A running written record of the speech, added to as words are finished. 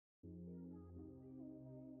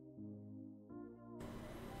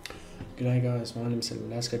G'day guys, my name is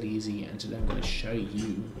Alot Easy and today I'm going to show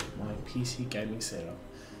you my PC gaming setup.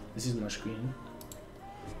 This is my screen.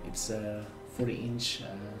 It's a 40-inch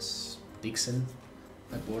Dixon.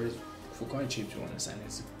 I bought it for quite cheap, to be honest, and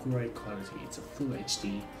it's a great quality. It's a full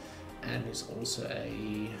HD and it's also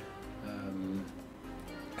a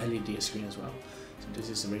LED screen as well. So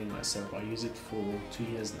this is a really nice setup. I use it for 2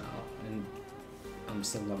 years now and I'm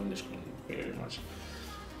still loving the screen very much.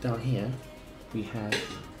 Down here we have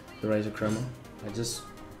the Razer Chroma. I just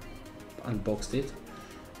unboxed it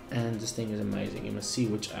and this thing is amazing. You must see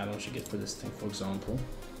which add-ons you get for this thing. For example,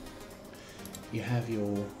 you have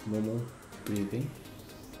your normal breathing,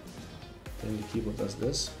 then the keyboard does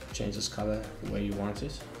this, changes color the way you want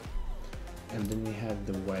it, and then you have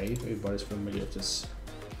the wave. Everybody's familiar with this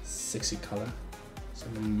sexy color. It's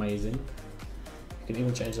amazing. You can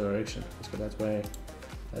even change the direction. Let's go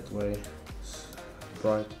that way,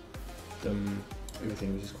 bright,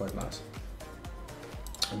 everything, which is quite nice.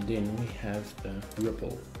 And then we have the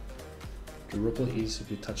ripple. The ripple is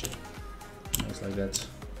if you touch it, it's like that.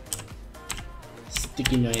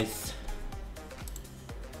 Sticky noise,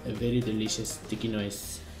 a very delicious sticky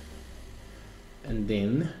noise. And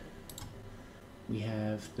then we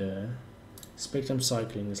have the spectrum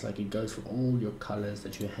cycling. It's like it goes for all your colors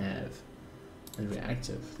that you have. And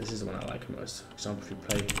reactive, this is the one I like most. For example, if you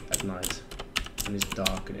play at night and it's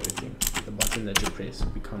dark and everything, the button that you press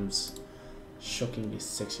becomes shockingly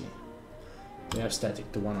sexy. We have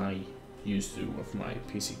static, the one I used to with my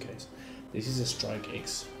PC case. This is a Strike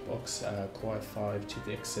X box, Core i5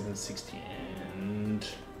 GTX 760, and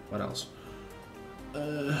what else?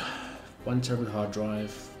 1TB hard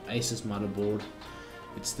drive, Asus motherboard.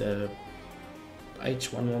 It's the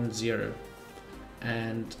H110,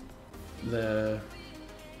 and the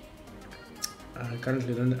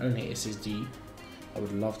currently don't own a SSD. I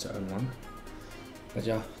would love to own one, but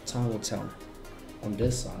yeah, time will tell. On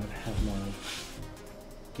this side I have my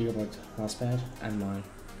Gigabyte mousepad and my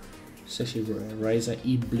sexy Razer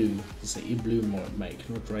E-Blue. It's an E-Blue make,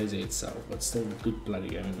 not Razer itself, but still a good bloody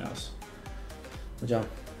gaming mouse. But yeah,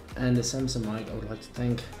 and the Samson mic. I would like to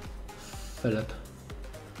thank Philip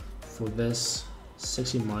for this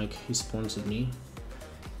sexy mic. He sponsored me.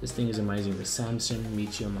 This thing is amazing, the Samson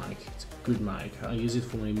Meteor mic. It's a good mic. I use it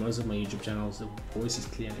for most of my YouTube channels. The voice is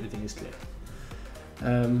clear and everything is clear.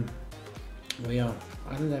 Well, yeah,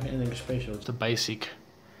 I don't have anything special. It's the basic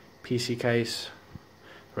PC case,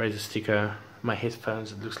 Razer sticker, my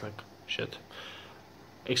headphones, it looks like shit,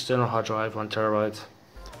 external hard drive, 1TB,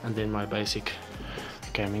 and then my basic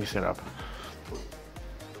gaming setup.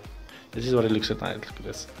 This is what it looks at night. Look at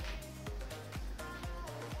this.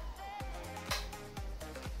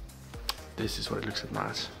 This is what it looks at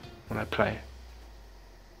night when I play.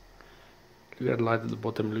 Look at that light at the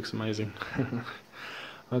bottom, it looks amazing.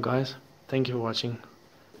 Well guys, thank you for watching.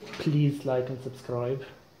 Please like and subscribe,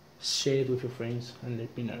 share it with your friends and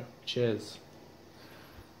let me know. Cheers.